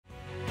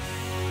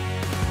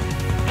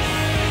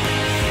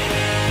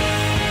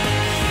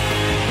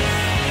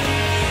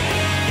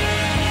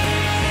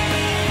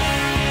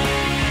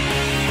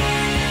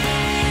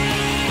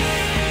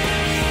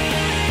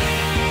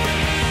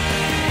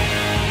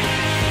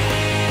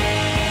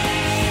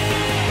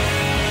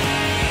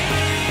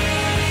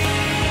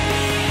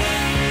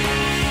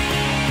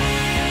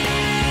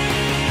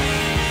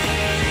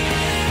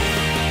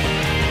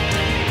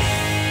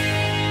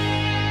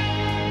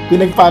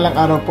Pinagpalang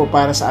araw po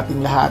para sa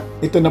ating lahat.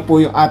 Ito na po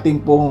yung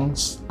ating pong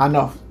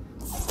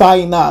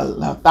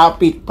final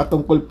topic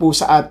patungkol po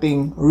sa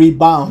ating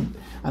rebound.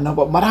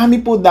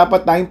 Marami po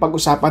dapat tayong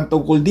pag-usapan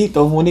tungkol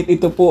dito, ngunit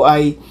ito po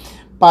ay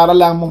para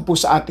lamang po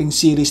sa ating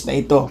series na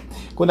ito.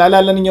 Kung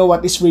naalala niyo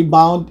what is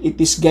rebound,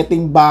 it is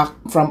getting back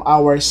from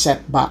our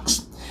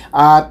setbacks.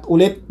 At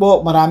ulit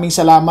po, maraming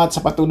salamat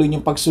sa patuloy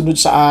niyong pagsunod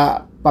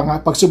sa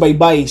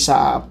pagsubaybay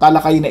sa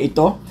talakay na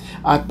ito,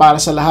 at para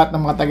sa lahat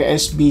ng mga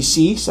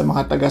taga-SBC, sa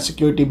mga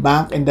taga-Security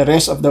Bank, and the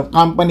rest of the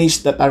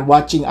companies that are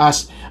watching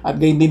us, at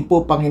gayon din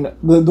po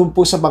doon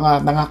po sa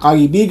mga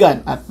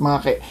kaibigan at mga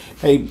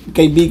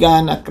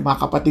kaibigan at mga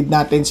kapatid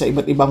natin sa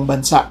iba't ibang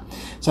bansa.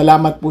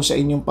 Salamat po sa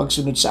inyong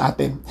pagsunod sa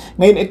atin.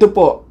 Ngayon ito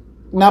po,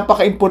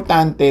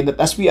 napaka-importante that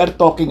as we are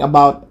talking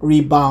about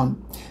rebound,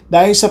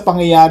 dahil sa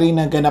pangyayari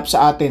na ganap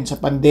sa atin, sa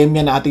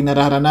pandemya na ating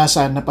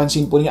nararanasan,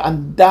 napansin po niya,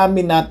 ang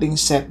dami nating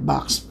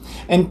setbacks.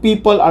 And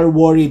people are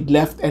worried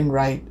left and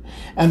right.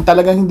 And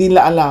talagang hindi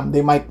nila alam.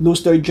 They might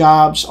lose their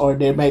jobs, or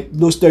they might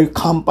lose their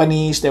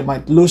companies, they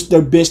might lose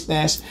their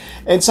business.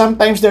 And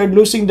sometimes they're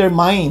losing their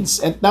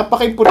minds. At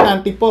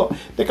napaka-importante po,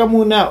 teka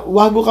muna,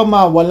 wago ka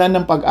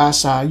mawalan ng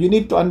pag-asa, you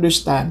need to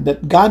understand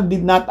that God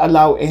did not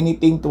allow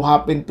anything to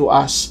happen to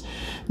us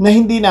na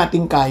hindi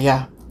natin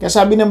kaya. Kaya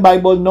sabi ng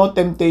Bible, no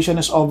temptation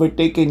has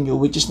overtaken you,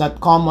 which is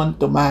not common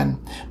to man.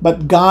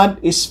 But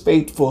God is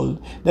faithful,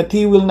 that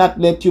He will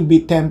not let you be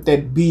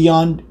tempted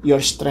beyond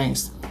your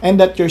strength. And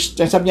that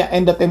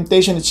and the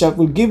temptation itself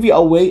will give you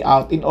a way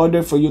out in order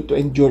for you to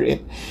endure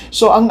it.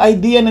 So, ang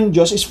idea ng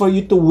Diyos is for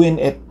you to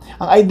win it.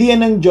 Ang idea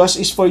ng Diyos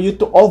is for you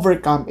to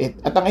overcome it.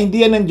 At ang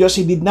idea ng Diyos,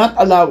 He did not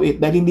allow it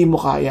dahil hindi mo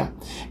kaya.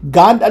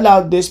 God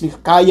allowed this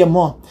because kaya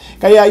mo.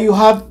 Kaya you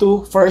have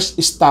to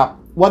first stop.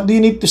 What do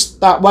you need to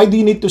stop? Why do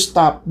you need to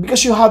stop?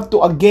 Because you have to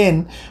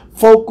again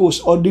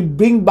focus, or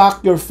bring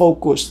back your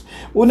focus.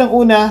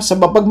 Unang-una, sa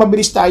pag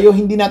mabilis tayo,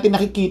 hindi natin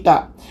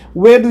nakikita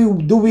where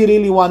do we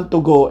really want to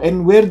go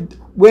and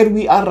where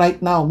we are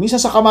right now. Minsan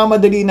sa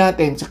kamamadali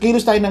natin, sa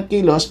kilos tayo ng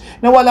kilos,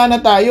 nawala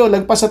na tayo,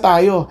 lagpas na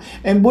tayo.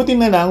 And buti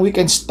na lang, we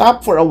can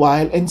stop for a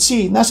while and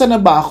see, nasa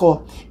na ba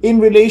ako in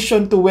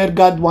relation to where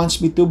God wants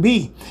me to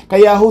be.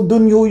 Kaya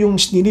dun yung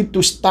need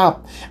to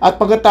stop.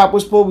 At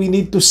pagkatapos po, we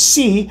need to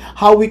see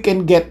how we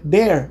can get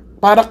there,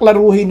 para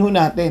klaruhin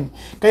natin.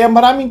 Kaya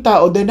maraming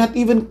tao, they're not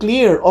even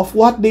clear of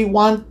what they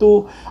want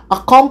to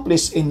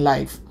accomplish in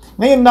life.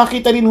 Ngayon,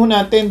 nakita rin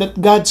natin that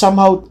God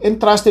somehow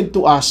entrusted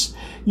to us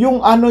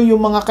yung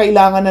mga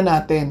kailangan na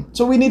natin.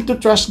 So, we need to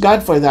trust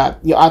God for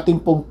that. Yung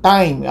ating pong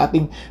time, yung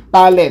ating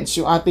talents,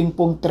 yung ating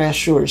pong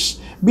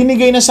treasures.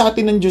 Binigay na sa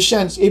atin ng Diyos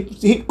yan.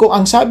 Kung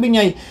ang sabi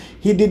niya,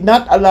 He did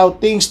not allow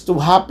things to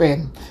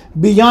happen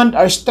beyond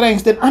our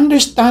strength, then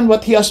understand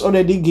what He has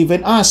already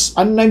given us.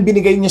 Ano na yung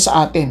binigay niya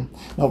sa atin.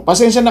 No,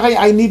 pasensya na kayo,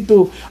 I need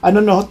to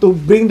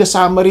bring the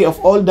summary of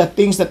all the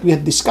things that we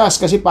had discussed,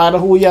 kasi para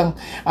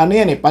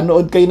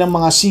panood kayo ng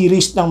mga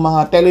series ng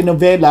mga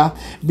telenovela,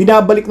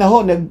 binabalik na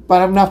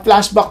parang na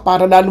flashback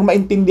para lalong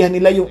maintindihan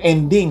nila yung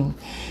ending.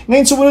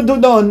 Ngayon, sumunod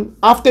doon,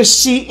 after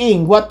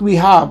seeing what we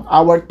have,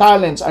 our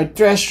talents, our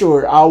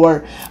treasure,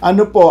 our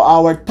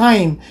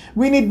time,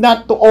 we need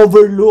not to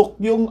overlook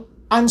yung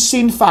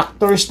unseen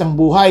factors ng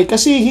buhay.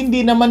 Kasi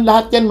hindi naman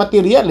lahat yan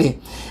material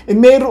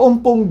Mayroon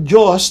pong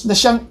Diyos na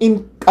siyang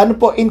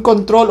in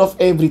control of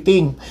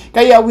everything.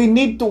 Kaya we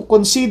need to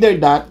consider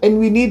that, and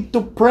we need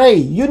to pray.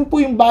 Yun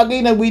po yung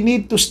bagay na we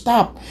need to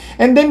stop.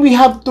 And then we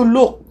have to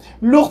look.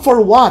 Look for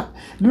what?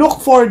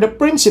 Look for the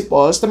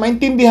principles na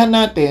maintindihan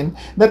natin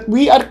that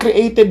we are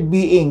created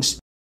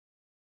beings,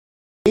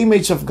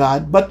 image of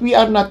God, but we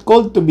are not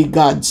called to be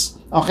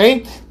gods.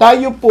 Okay?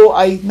 Tayo po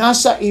ay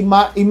nasa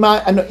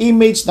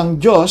image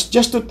ng Diyos,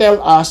 just to tell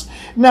us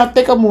na,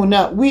 teka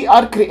muna, we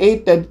are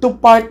created to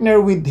partner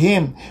with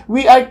Him.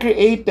 We are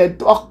created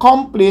to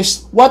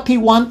accomplish what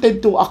He wanted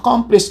to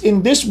accomplish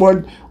in this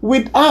world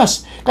with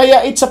us.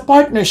 Kaya it's a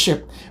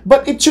partnership.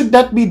 But it should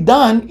not be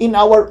done in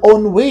our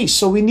own ways.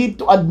 So we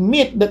need to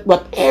admit that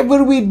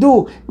whatever we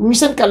do,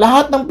 minsan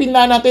lahat ng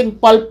pinla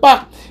natin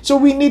palpak. So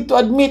we need to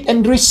admit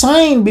and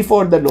resign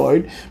before the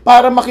Lord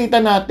para makita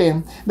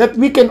natin that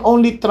we can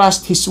only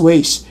trust His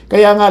ways.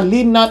 Kaya nga,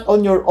 lean not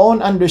on your own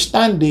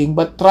understanding,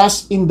 but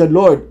trust in the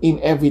Lord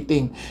in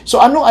everything. So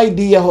anong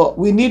idea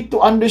We need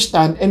to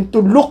understand and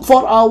to look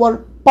for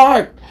our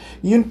part.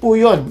 Yun po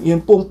yun.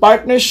 Yung pong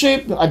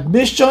partnership, yung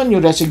admission,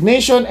 yung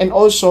resignation, and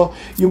also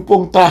yung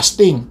pong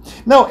trusting.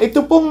 Now,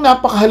 ito pong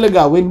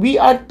napakahalaga when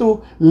we are to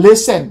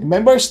listen.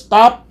 Remember,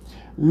 stop,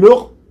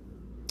 look,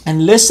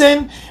 and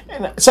listen.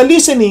 Sa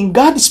listening,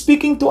 God is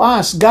speaking to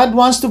us. God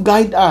wants to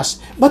guide us.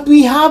 But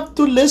we have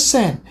to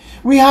listen.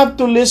 We have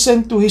to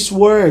listen to His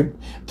Word.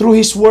 Through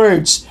His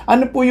words.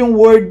 Ano po yung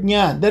word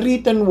niya? The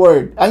written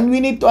word. And we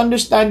need to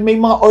understand, may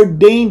mga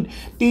ordained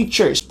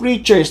teachers,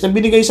 preachers na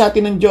binigay sa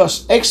atin ng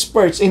Diyos,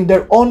 experts in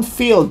their own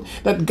field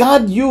that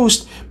God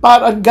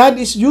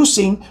is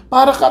using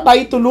para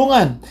tayo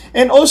tulungan.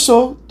 And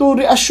also, to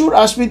reassure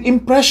us with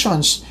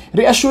impressions.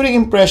 reassuring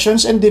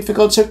impressions, and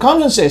difficult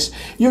circumstances.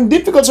 Yung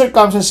difficult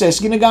circumstances,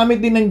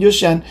 ginagamit din ng Diyos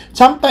yan,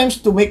 sometimes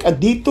to make a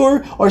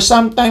detour, or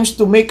sometimes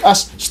to make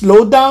us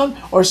slow down,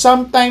 or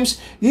sometimes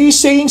He's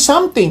saying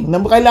something na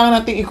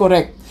kailangan natin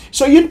i-correct.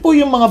 So, yun po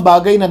yung mga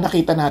bagay na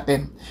nakita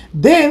natin.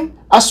 Then,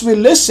 as we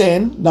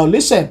listen,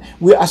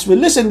 we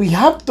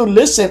have to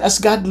listen as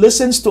God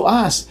listens to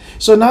us.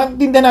 So,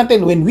 naintindihan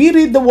natin, when we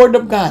read the Word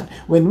of God,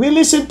 when we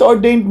listen to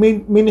ordained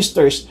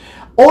ministers,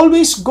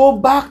 always go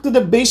back to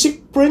the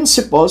basic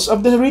principles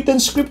of the written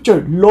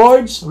Scripture,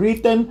 Lord's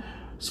written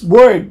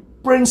Word.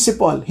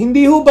 Principle.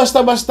 Hindi ho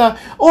basta-basta,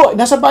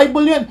 nasa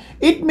Bible yan.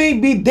 It may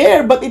be there,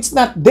 but it's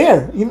not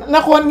there.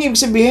 Nakuha niyo ibig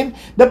sabihin?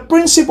 The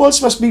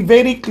principles must be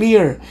very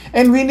clear.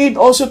 And we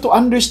need also to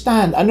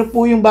understand ano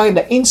po yung bagay,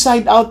 the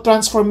inside-out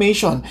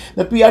transformation,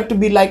 that we are to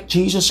be like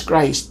Jesus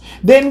Christ.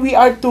 Then we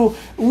have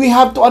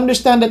to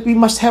understand that we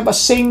must have a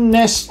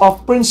sameness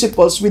of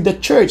principles with the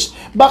church.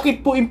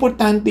 Bakit po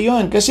importante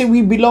yon? Kasi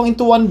we belong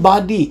into one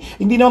body.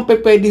 Hindi naman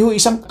pwede ho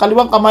isang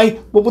kaliwang kamay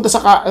pupunta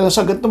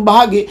sa ganitong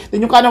bahagi,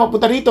 then yung kanan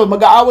mapunta rito,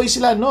 mag-aaway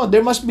sila. No,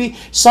 there must be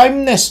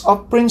sameness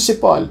of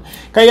principle.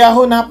 Kaya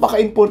ho,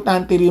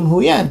 napaka-importante rin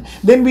ho yan.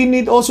 Then we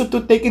need also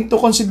to take into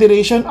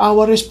consideration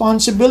our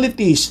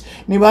responsibilities.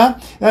 Di ba?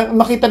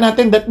 Makita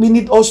natin that we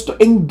need also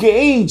to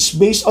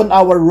engage based on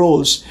our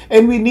roles.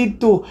 And we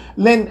need to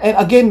learn, and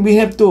again, we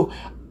have to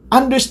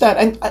understand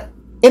and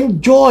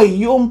enjoy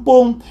yung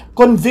pong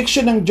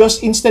conviction ng Diyos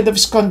instead of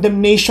His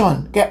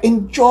condemnation. Kaya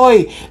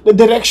enjoy the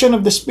direction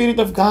of the Spirit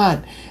of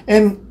God.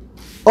 And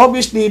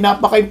obviously,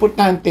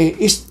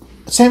 napaka-importante is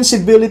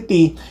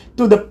sensibility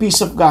to the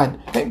peace of God.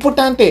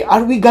 Importante,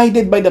 are we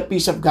guided by the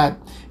peace of God?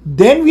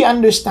 Then we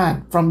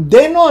understand. From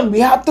then on,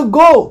 we have to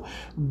go.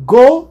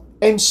 Go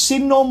and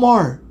sin no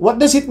more. What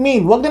does it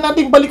mean? Huwag na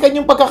natin balikan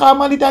yung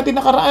pagkakamali natin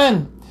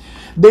nakaraan.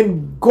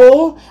 Then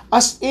go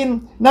as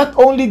in not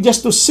only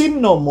just to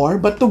sin no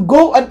more, but to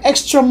go an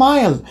extra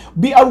mile.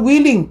 We are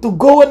willing to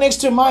go an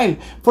extra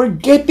mile,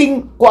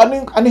 forgetting kung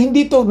ano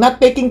hindi to, not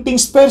taking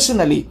things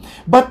personally,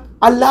 but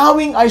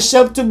allowing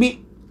ourselves to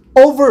be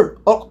over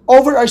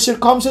our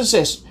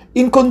circumstances,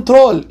 in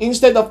control,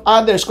 instead of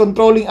others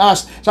controlling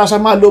us.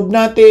 Sasama loob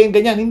natin,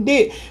 ganyan.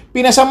 Hindi.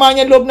 Pinasama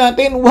niya loob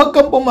natin, huwag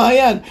kang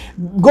pumayag.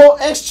 Go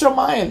extra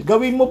mile.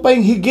 Gawin mo pa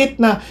yung higit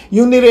na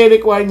yung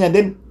nire-require niya.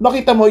 Then,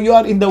 makita mo, you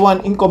are in the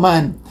one in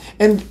command.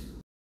 And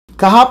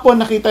kahapon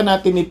nakita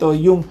natin ito,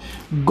 yung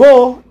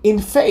go in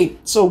faith.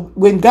 So,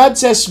 when God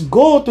says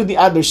go to the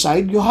other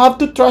side, you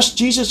have to trust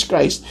Jesus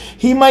Christ.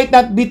 He might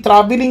not be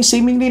traveling,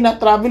 seemingly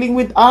not traveling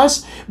with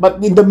us, but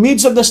in the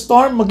midst of the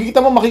storm, makikita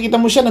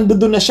mo siya,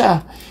 nandoon na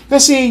siya.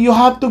 Kasi you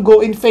have to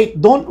go in faith.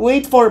 Don't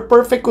wait for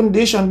perfect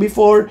condition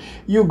before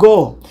you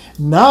go.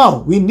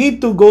 Now, we need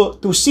to go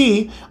to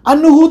see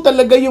ano ho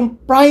talaga yung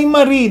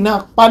primary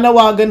na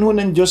panawagan ho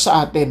ng Diyos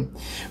sa atin.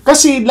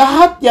 Kasi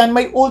lahat yan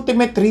may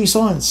ultimate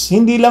reasons.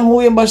 Hindi lang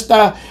ho yung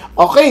basta,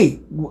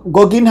 okay,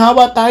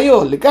 ginhawa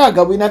tayo, lika,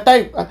 gawin na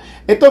tayo.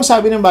 Ito ang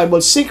sabi ng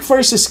Bible, seek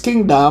first His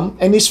kingdom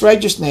and His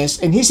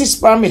righteousness, and His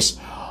promise.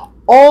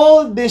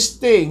 All these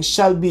things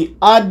shall be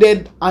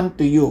added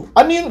unto you.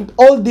 Ano yung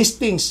all these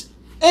things?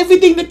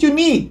 Everything that you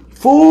need.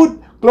 Food,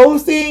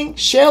 clothing,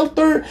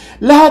 shelter,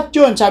 lahat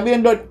yun. Sabi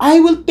ng Lord,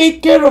 I will take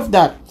care of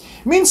that.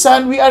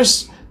 Minsan, we are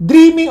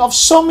dreaming of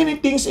so many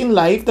things in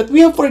life that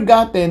we have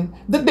forgotten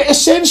that the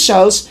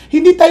essentials,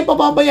 hindi tayo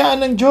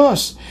pababayaan ng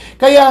Diyos.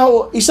 Kaya,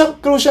 isang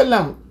crucial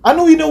lang,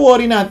 ano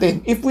wino-worry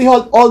natin? If we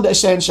hold all the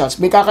essentials,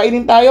 may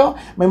kakainin tayo,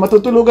 may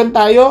matutulugan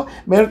tayo,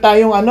 meron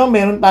tayong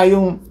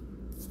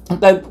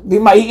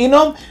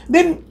maiinom,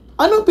 then,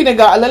 anong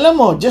pinag-aalala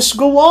mo? Just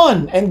go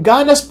on. And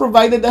God has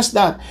provided us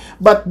that.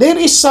 But there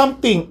is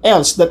something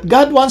else that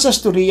God wants us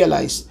to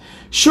realize.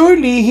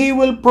 Surely, He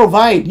will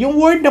provide. Yung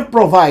word na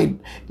provide,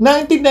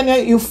 naintindihan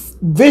niya yung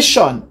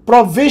vision,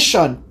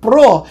 provision,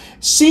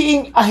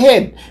 seeing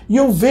ahead,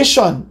 yung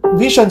vision,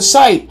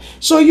 sight.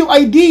 So, yung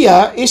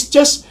idea is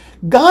just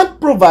God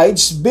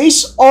provides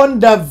based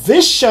on the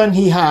vision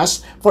He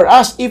has for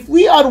us. If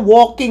we are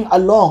walking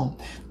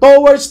along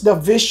towards the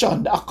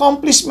vision, the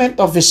accomplishment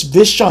of His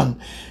vision,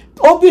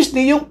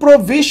 obviously, yung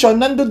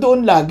provision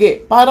nandoon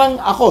lagi. Parang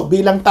ako,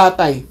 bilang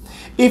tatay.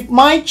 If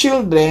my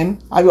children,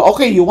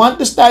 okay, you want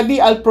to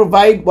study, I'll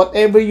provide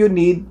whatever you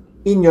need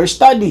in your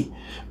study.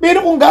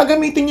 Pero kung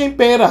gagamitin niya yung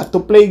pera to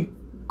play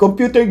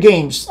computer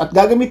games at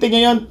gagamitin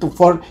niya yun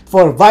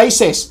for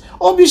vices,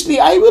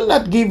 obviously, I will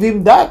not give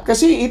him that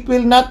kasi it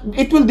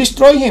will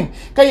destroy him.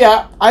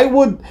 Kaya, I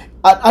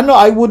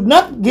would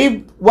not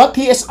give what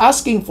he is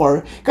asking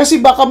for kasi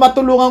baka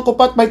matulungan ko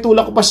pa at may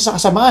tulak ko pa sa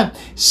kasamaan.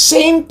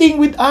 Same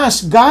thing with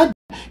us. God,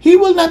 He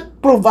will not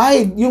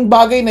provide yung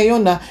bagay na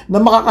yun na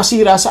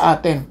makakasira sa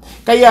atin.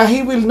 Kaya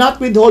He will not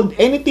withhold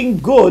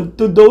anything good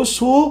to those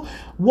who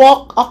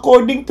walk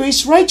according to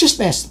His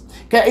righteousness.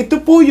 Kaya ito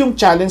po yung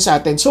challenge sa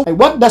atin. So,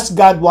 what does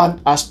God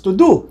want us to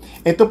do?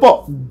 Ito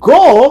po,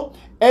 go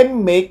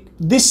and make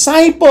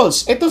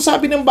disciples. Ito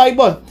sabi ng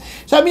Bible.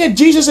 Sabi niya,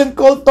 Jesus and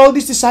told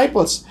his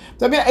disciples.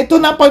 Sabi niya, ito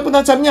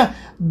napakaimportante. Sabi niya,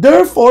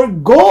 therefore,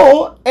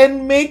 go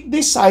and make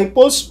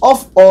disciples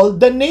of all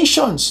the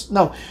nations.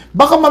 Now,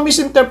 baka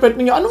ma-misinterpret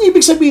niyo. Anong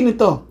ibig sabihin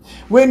nito?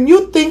 When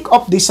you think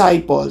of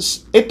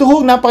disciples, ito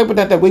ho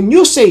napaka-importante. When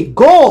you say,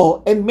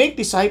 go and make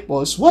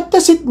disciples, what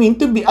does it mean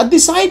to be a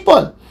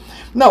disciple?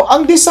 Now,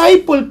 ang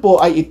disciple po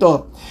ay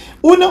ito.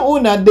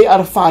 Unang-una, they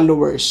are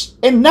followers.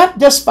 And not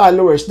just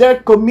followers, they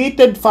are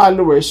committed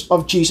followers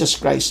of Jesus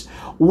Christ.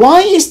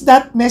 Why is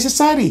that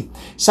necessary?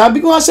 Sabi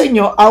ko nga sa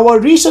inyo,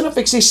 our reason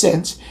of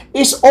existence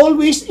is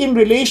always in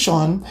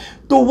relation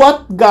to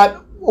what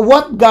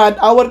God,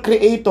 our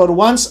Creator,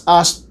 wants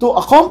us to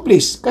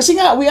accomplish. Kasi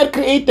nga, we are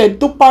created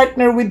to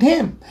partner with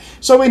Him.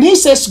 So when He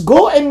says,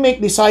 go and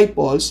make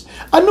disciples,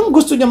 anong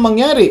gusto niyang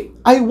mangyari?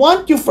 I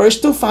want you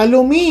first to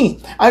follow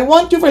me. I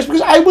want you first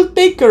because I will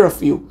take care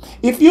of you.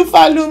 If you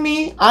follow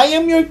me, I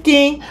am your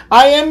king,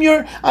 I am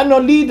your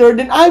leader,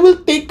 then I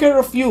will take care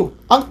of you.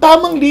 Ang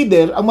tamang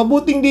leader, ang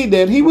mabuting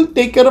leader, he will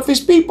take care of his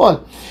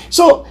people.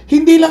 So,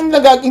 hindi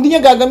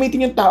niya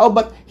gagamitin yung tao,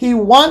 but he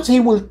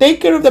will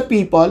take care of the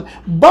people,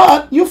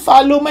 but you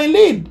follow my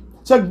lead.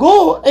 So,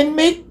 go and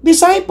make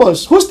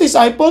disciples. Whose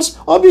disciples?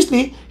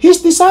 Obviously,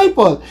 his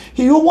disciple.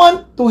 You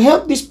want to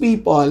help these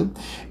people,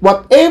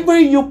 whatever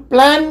you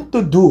plan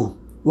to do,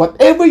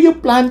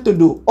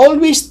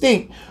 always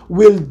think,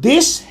 will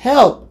this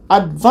help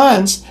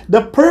advance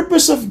the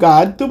purpose of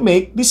God to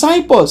make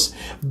disciples?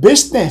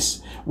 Business.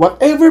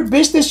 Whatever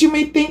business you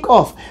may think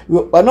of,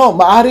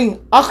 maaring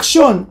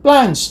action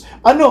plans,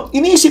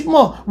 inisip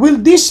mo, will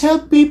this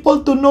help people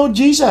to know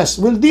Jesus?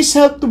 Will this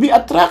help to be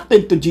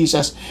attracted to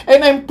Jesus?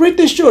 And I'm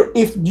pretty sure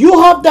if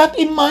you have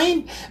that in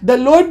mind, the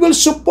Lord will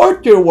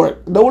support your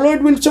work. The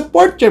Lord will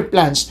support your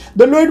plans.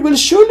 The Lord will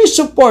surely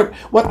support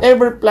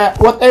whatever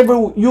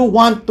you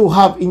want to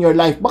have in your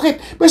life.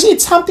 Bakit? Kasi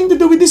it's something to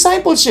do with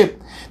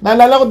discipleship.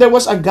 Naalala ko, there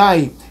was a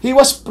guy, he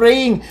was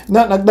praying,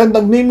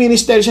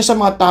 nag-minister siya sa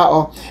mga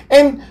tao,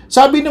 and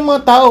sabi ng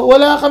mga tao,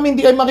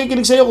 hindi kayo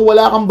makikinig sa iyo kung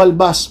wala kang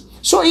balbas.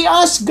 So, he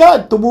asked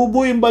God,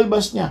 tumubo yung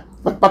balbas niya.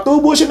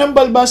 Pagpatubo siya ng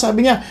balbas,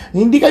 sabi niya,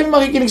 hindi kami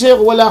makikinig sa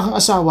iyo kung wala kang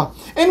asawa.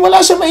 And wala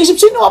siya maisip,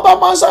 sino ang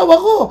asawa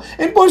ko?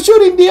 And for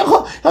sure, hindi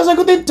ako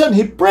sasagutin. So,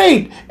 he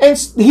prayed. And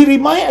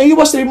he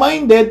was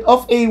reminded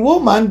of a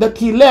woman that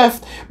he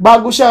left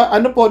bago siya,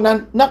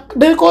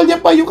 na-recall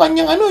niya pa yung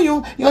kanyang,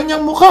 yung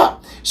kanyang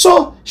mukha.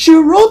 So, she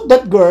wrote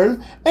that girl,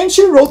 and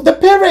she wrote the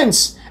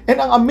parents. And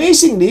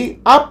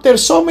amazingly, after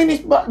so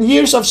many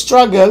years of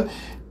struggle,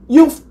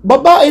 yung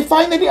babae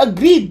finally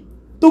agreed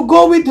to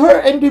go with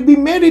her and to be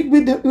married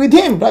with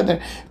him,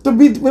 rather. To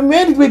be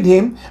married with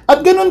him.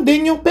 At ganun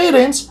din yung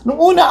parents,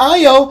 nung una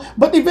ayaw,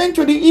 but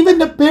eventually, even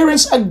the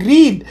parents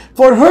agreed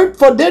for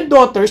their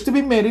daughters to be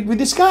married with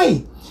this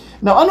guy.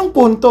 Now, anong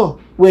punto?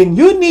 When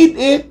you need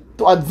it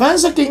to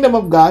advance the kingdom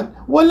of God,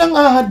 walang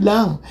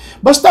ahadlang.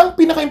 Basta ang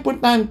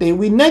pinaka-importante,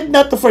 we need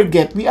not to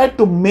forget, we are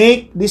to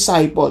make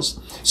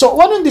disciples. So,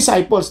 what are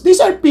disciples? These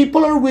are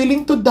people who are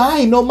willing to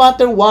die no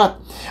matter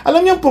what.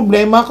 Alam niyo ang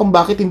problema kung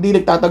bakit hindi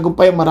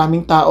nagtatagumpay ang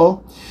maraming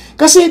tao?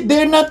 Kasi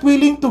they're not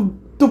willing to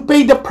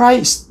pay the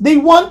price. They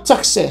want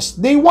success.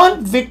 They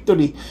want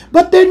victory.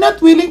 But they're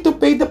not willing to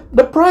pay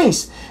the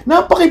price.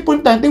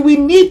 Napaka-importante, we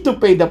need to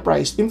pay the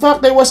price. In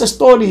fact, there was a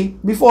story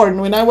before,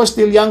 when I was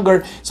still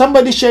younger,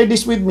 somebody shared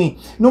this with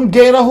me. Nung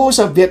gera ho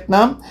sa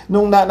Vietnam,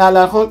 nung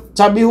naalala ko,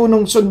 sabi ho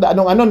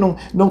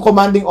nung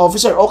commanding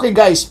officer, okay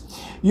guys,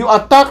 you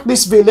attack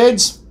this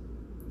village,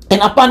 and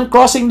upon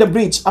crossing the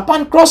bridge,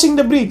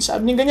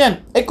 sabi niya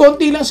ganyan,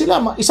 konti lang sila,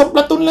 isang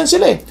platoon lang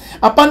sila eh.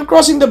 Upon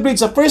crossing the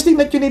bridge, the first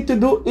thing that you need to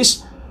do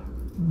is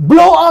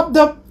blow up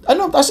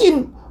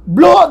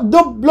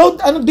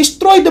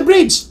destroy the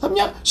bridge.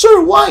 Sabi niya, sir,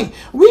 why?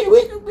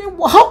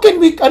 How can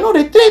we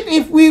retreat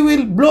if we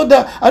will blow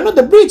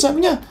the bridge?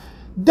 Sabi niya,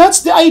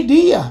 that's the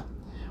idea.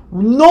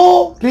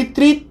 No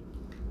retreat,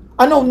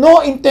 no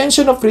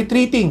intention of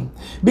retreating,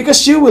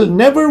 because you will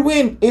never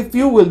win if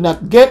you will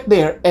not get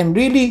there and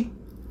really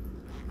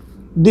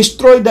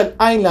destroy that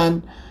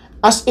island,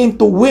 as in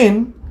to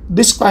win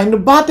this kind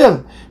of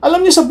battle.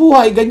 Alam niyo sa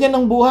buhay, ganyan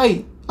ang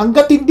buhay.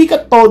 Hanggat hindi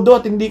ka todo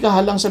at hindi ka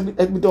halang sa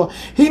ito,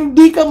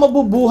 hindi ka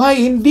mabubuhay,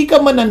 hindi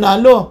ka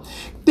mananalo.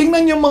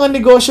 Tingnan yung mga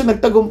negosyo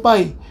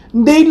nagtagumpay.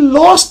 They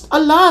lost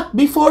a lot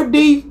before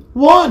they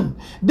won.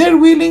 They're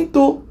willing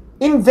to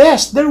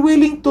invest. They're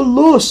willing to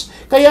lose.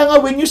 Kaya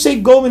nga, when you say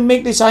go and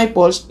make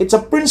disciples, it's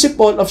a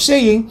principle of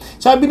saying,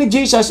 sabi ni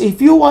Jesus, if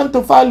you want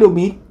to follow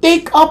me,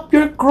 take up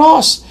your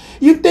cross.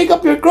 You take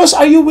up your cross,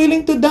 are you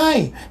willing to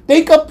die?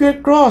 Take up your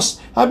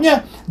cross. Sabi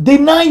niya,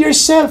 deny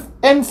yourself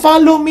and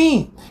follow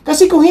me.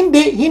 Kasi kung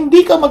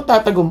hindi ka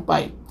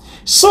magtatagumpay.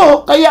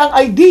 So, kaya ang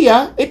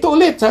idea, ito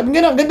ulit, sabi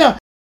nga ganda,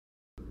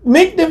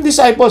 make them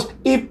disciples.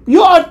 If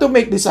you are to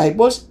make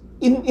disciples,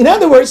 in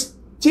other words,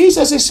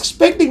 Jesus is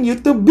expecting you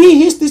to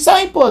be His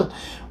disciple.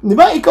 Di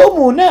ba? Ikaw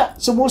muna.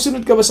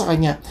 Sumusunod ka ba sa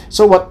Kanya?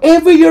 So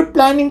whatever you're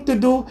planning to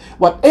do,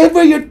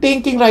 whatever you're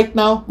thinking right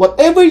now,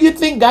 whatever you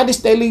think God is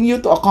telling you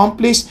to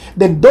accomplish,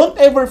 then don't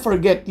ever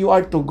forget you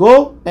are to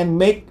go and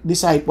make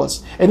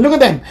disciples. And look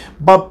at them.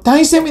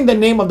 Baptize them in the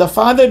name of the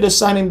Father, the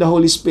Son, and the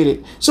Holy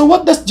Spirit. So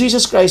what does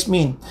Jesus Christ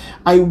mean?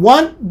 I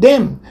want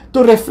them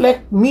to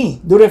reflect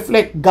me, to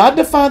reflect God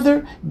the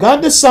Father,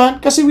 God the Son,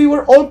 kasi we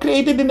were all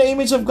created in the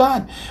image of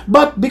God.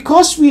 But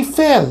because we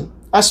fell,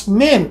 as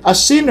men, as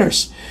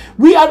sinners,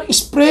 we are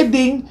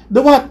spreading the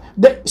what?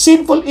 The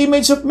sinful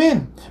image of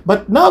men.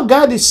 But now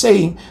God is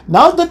saying,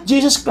 now that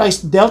Jesus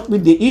Christ dealt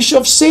with the issue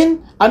of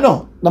sin,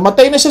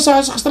 namatay na siya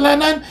sa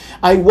kasalanan,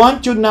 I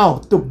want you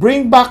now to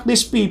bring back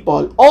these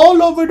people all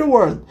over the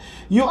world.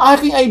 Yung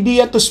aking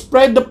idea to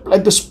spread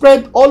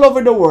all over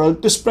the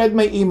world, to spread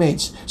my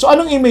image. So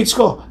anong image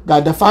ko?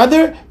 God the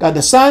Father, God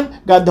the Son,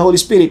 God the Holy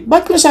Spirit.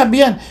 Ba't ko nasabi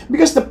yan?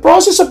 Because the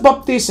process of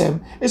baptism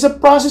is a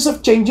process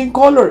of changing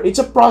color. It's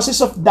a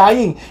process of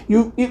dying.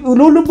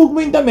 Ululubog mo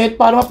yung damit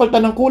para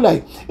mapalitan ng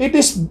kulay. It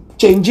is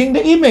changing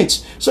the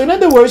image. So in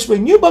other words,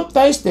 when you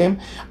baptize them,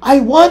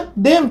 I want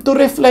them to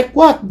reflect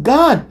what?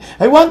 God.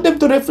 I want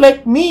them to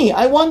reflect me.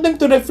 I want them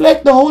to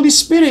reflect the Holy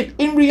Spirit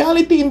in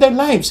reality in their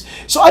lives.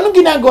 So anong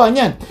ginagawa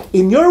niyan?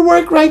 In your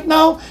work right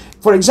now,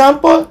 for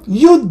example,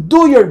 you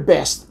do your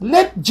best.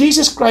 Let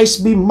Jesus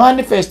Christ be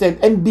manifested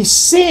and be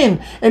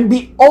seen and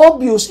be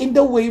obvious in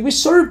the way we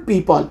serve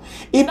people.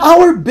 In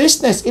our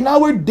business, in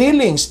our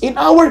dealings, in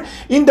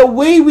the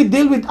way we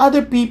deal with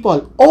other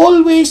people,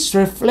 always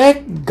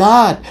reflect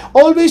God.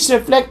 Always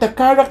reflect the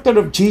character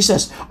of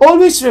Jesus.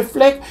 Always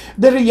reflect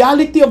the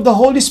reality of the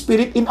Holy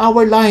Spirit in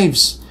our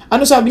lives.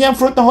 Ano sabi niya ang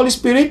fruit ng Holy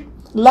Spirit?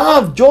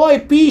 Love, joy,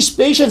 peace,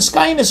 patience,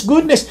 kindness,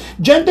 goodness,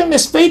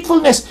 gentleness,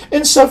 faithfulness,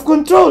 and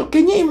self-control.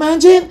 Can you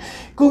imagine?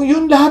 Kung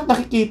yun lahat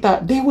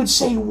nakikita, they would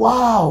say,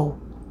 wow.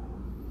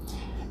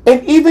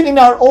 And even in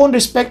our own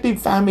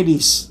respective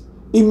families,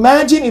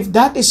 imagine if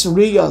that is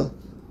real.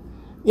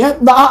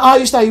 Yan,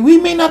 naaayos tayo. We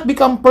may not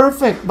become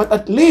perfect, but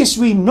at least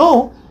we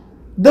know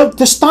the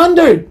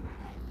standard.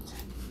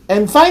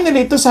 And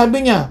finally, ito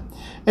sabi niya,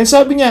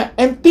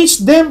 and teach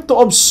them to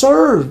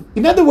observe.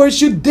 In other words,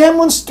 you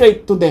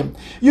demonstrate to them.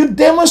 You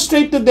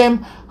demonstrate to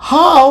them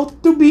how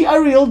to be a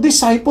real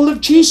disciple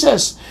of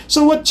Jesus.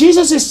 So what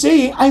Jesus is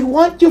saying, I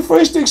want you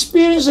first to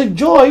experience the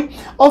joy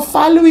of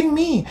following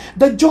me,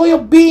 the joy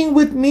of being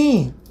with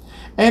me.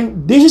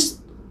 And this is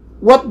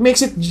what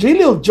makes it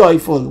really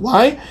joyful.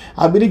 Why?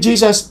 Sabi ni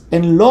Jesus,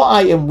 and lo,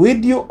 I am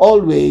with you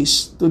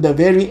always to the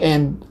very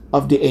end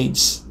of the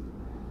age.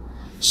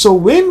 So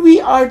when we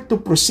are to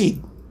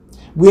proceed,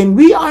 when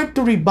we are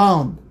to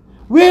rebound,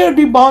 we are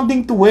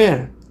rebounding to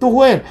where? To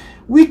where?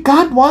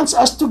 God wants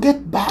us to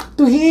get back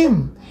to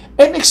Him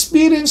and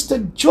experience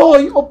the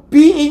joy of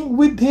being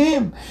with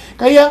Him.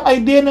 Kaya ang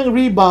idea ng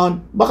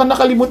rebound, baka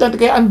nakalimutan,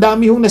 kaya ang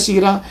dami hong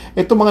nasira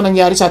itong mga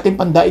nangyari sa ating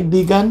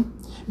pandaigdigan.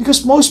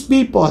 Because most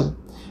people,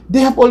 they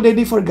have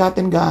already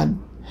forgotten God.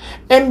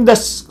 And the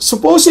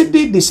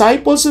supposedly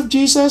disciples of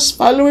Jesus,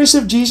 followers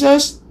of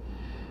Jesus,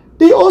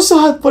 they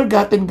also have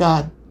forgotten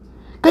God.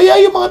 Kaya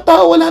yung mga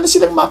tao, wala na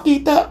silang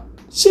makita.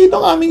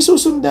 Sino ang aming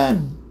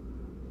susundan?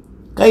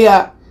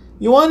 Kaya,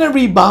 you wanna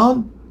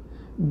rebound?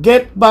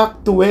 Get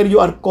back to where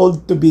you are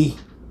called to be.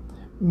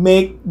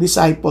 Make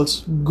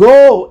disciples.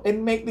 Go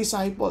and make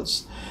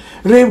disciples.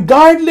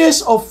 Regardless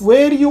of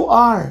where you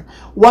are,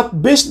 what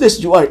business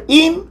you are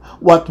in,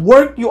 what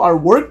work you are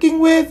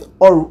working with,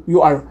 or you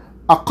are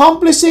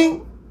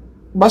accomplishing,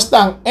 basta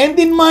ang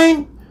end in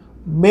mind,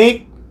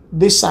 make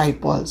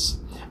disciples.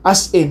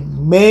 As in,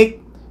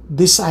 make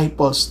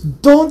disciples.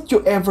 Don't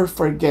you ever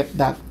forget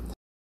that.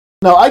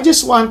 Now, I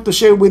just want to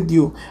share with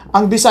you,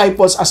 ang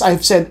disciples, as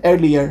I've said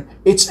earlier,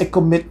 it's a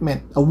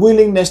commitment, a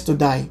willingness to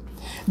die.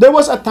 There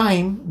was a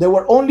time, there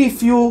were only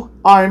few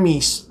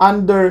armies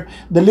under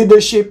the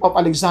leadership of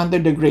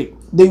Alexander the Great.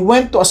 They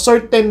went to a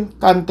certain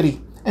country.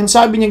 And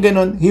sabi niya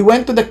ganun, he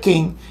went to the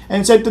king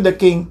and said to the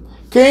king,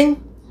 King,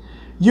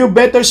 you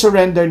better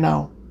surrender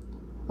now,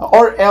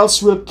 or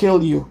else we'll kill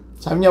you.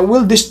 Sabi niya,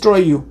 we'll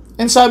destroy you.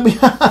 And sabi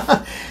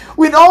niya,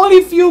 with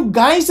only few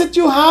guys that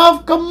you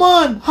have, come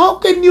on, how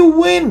can you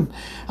win?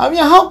 Sabi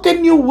niya, how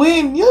can you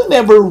win? You'll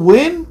never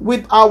win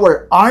with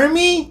our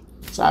army.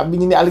 Sabi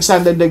niya ni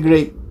Alexander the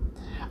Great,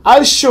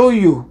 I'll show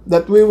you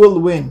that we will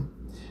win.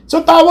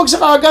 So tawag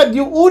sa kagad,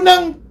 yung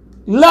unang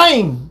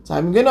line,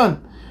 sabi gano'n,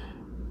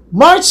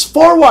 march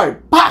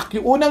forward, pak,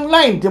 yung unang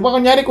line. Diba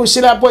kunyari kung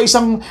sila po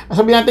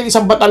sabi natin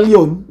isang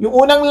batalyon, yung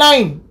unang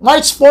line,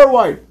 march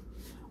forward.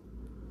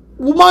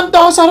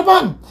 Umanta ka sa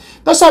harapan.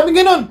 Tapos sabi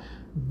gano'n,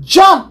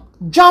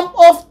 jump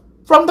off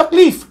from the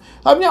cliff.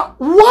 Sabi niya,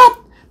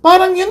 what?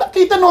 Parang yun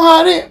nakita no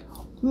hari.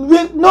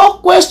 With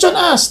no question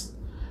asked.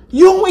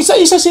 Yung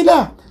isa-isa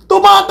sila.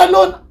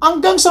 Tumatalon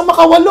hanggang sa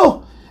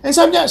makawalo. And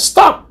sabi niya,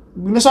 stop.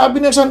 Nasabi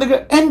ng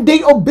Alexander, and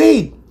they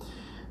obeyed.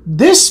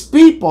 These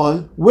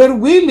people were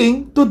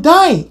willing to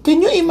die.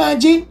 Can you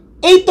imagine?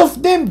 8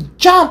 of them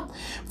jumped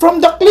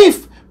from the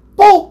cliff.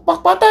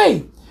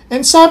 Pakpatay.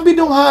 And sabi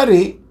ng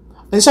hari,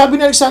 and sabi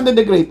ni Alexander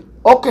the Great,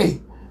 okay,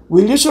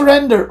 Will you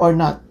surrender or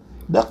not?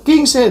 The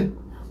king said,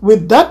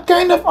 with that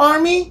kind of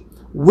army,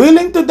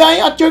 willing to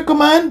die at your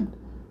command,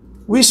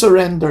 we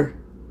surrender.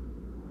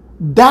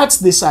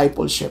 That's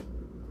discipleship.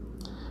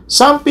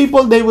 Some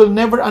people, they will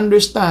never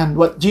understand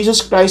what Jesus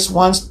Christ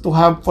wants to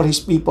have for His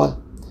people.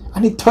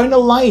 An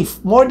eternal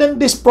life, more than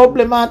this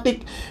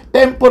problematic,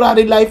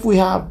 temporary life we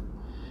have.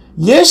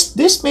 Yes,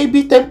 this may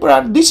be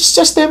temporary. This is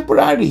just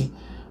temporary.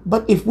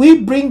 But if we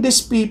bring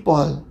these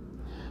people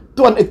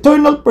to an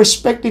eternal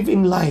perspective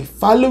in life,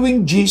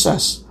 following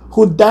Jesus,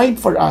 who died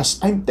for us,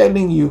 I'm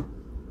telling you,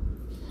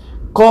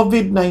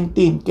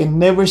 COVID-19 can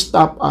never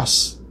stop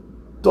us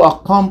to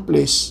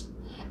accomplish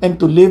and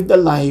to live the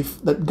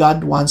life that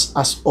God wants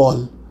us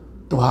all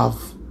to have.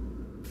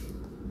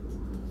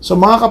 So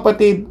mga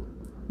kapatid,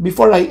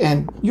 before I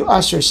end, you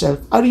ask yourself,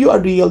 are you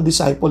a real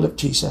disciple of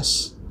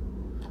Jesus?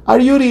 Are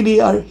you really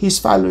His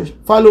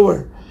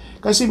follower?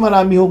 Kasi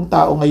marami hong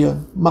tao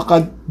ngayon,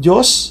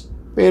 maka-Diyos,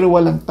 pero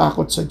walang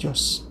takot sa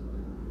Diyos.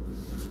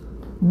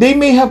 They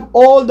may have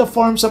all the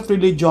forms of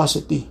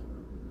religiosity.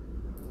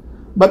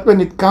 But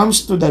when it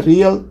comes to the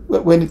real,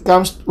 when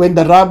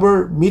the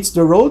rubber meets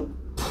the road,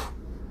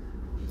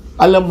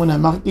 alam mo na,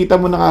 makikita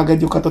mo na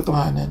agad yung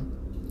katotohanan.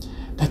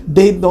 That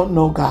they don't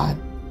know God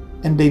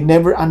and they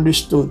never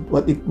understood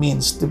what it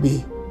means to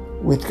be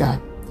with God.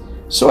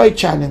 So I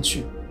challenge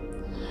you.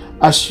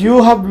 As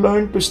you have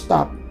learned to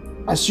stop,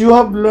 as you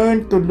have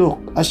learned to look,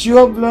 as you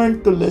have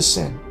learned to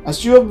listen,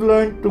 as you have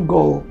learned to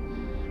go,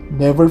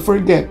 never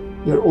forget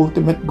your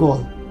ultimate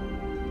goal.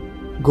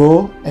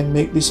 Go and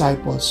make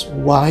disciples.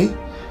 Why?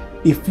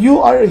 If you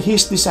are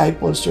His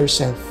disciples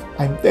yourself,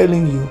 I'm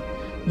telling you,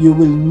 you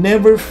will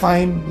never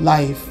find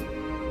life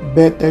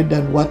better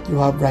than what you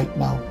have right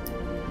now.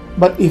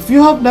 But if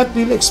you have not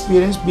really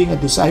experienced being a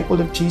disciple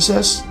of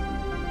Jesus,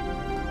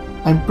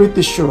 I'm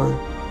pretty sure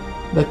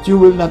that you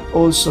will not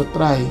also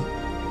try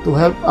to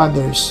help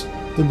others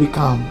to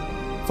become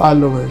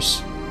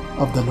followers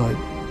of the Lord.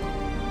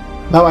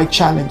 Now I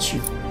challenge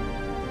you,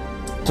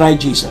 try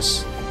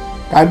Jesus.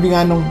 Sabi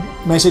nga nung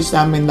message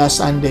namin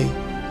last Sunday,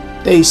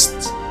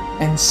 taste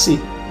and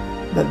see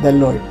that the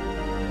Lord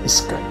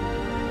is good.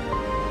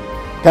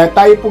 Kaya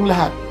tayo pong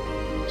lahat,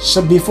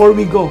 so before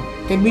we go,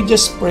 can we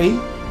just pray?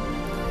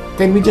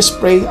 Can we just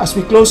pray as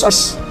we close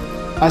as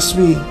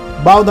we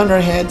bow down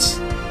our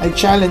heads? I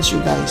challenge you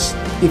guys,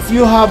 if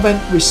you haven't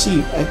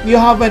received, if you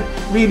haven't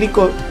really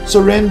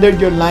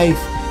surrendered your life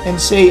and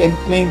say and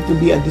claim to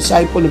be a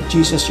disciple of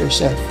Jesus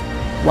yourself,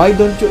 why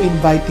don't you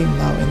invite Him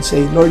now and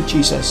say, Lord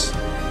Jesus,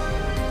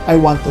 I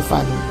want to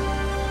follow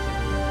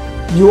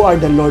you. You are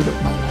the Lord of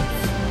my life.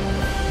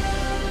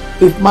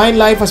 If my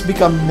life has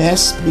become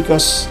mess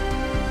because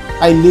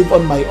I live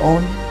on my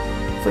own,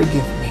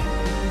 forgive me.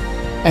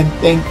 And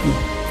thank you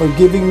for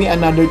giving me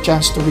another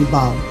chance to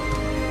rebound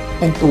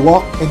and to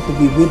walk and to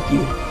be with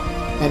you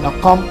and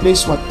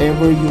accomplish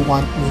whatever you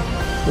want me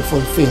to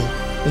fulfill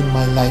in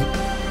my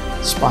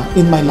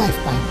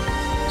lifetime.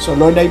 So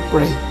Lord, I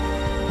pray,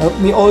 help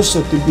me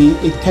also to be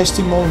a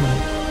testimony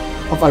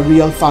of a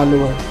real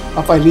follower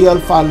of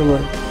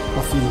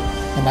you.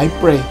 And I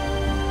pray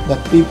that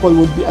people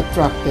would be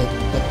attracted,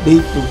 that they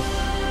too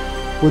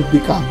would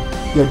become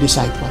your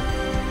disciple.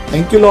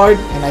 Thank you, Lord,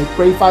 and I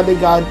pray, Father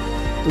God,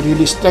 to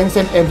really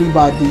strengthen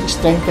everybody,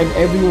 strengthen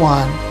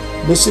everyone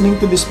listening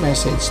to this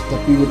message,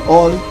 that we will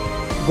all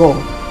go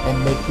and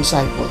make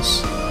disciples.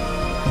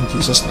 In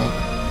Jesus' name,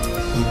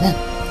 Amen.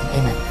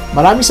 Amen.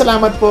 Maraming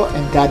salamat po,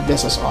 and God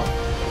bless us all.